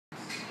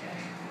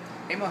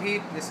Hey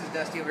Mofid, this is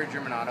Dusty over at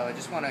German Auto. I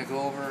just want to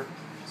go over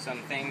some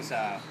things.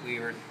 We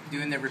were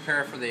doing the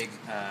repair for the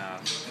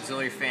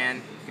auxiliary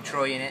fan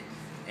control unit,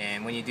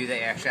 and when you do that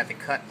you actually have to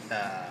cut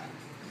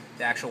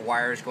the actual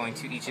wires going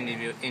to each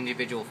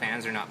individual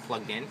fans. Are not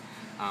plugged in.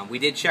 We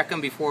did check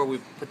them before we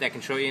put that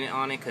control unit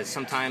on it, because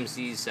sometimes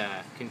these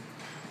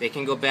they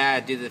can go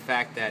bad due to the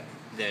fact that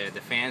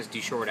the fans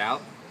do short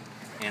out.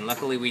 And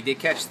luckily we did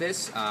catch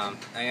this. I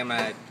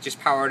am just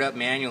power it up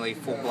manually,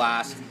 full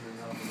blast.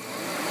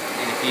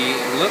 And if you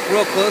look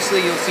real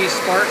closely, you'll see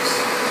sparks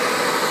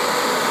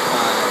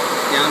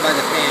down by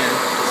the fan.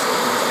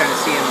 Just kind of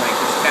see them like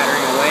just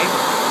scattering away.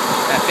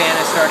 That fan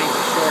is starting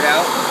to short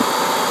out.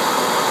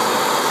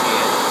 See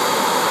it.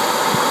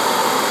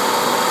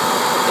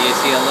 So you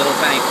see a little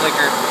tiny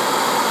flicker.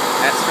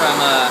 That's from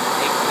the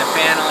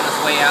fan on its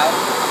way out.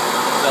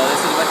 So this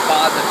is what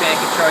caused the fan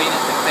control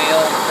unit to fail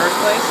in the first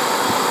place.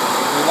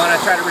 We want to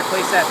try to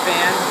replace that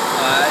fan.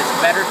 It's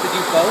better to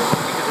do both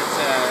because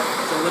it's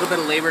a little bit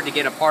of labor to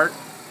get apart.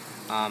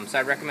 So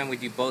I recommend we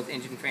do both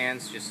engine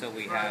fans just so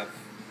we have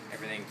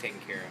everything taken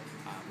care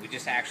of. We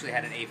just actually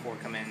had an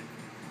A4 come in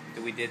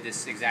that we did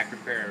this exact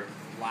repair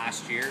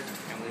last year,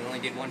 and we only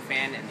did one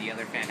fan and the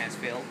other fan has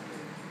failed.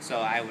 So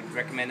I would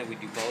recommend that we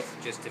do both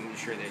just to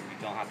ensure that you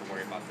don't have to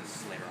worry about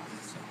this later on.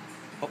 So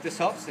hope this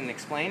helps and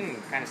explain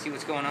and kind of see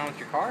what's going on with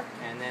your car,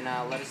 and then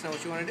let us know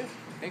what you want to do.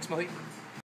 Thanks, Mofid.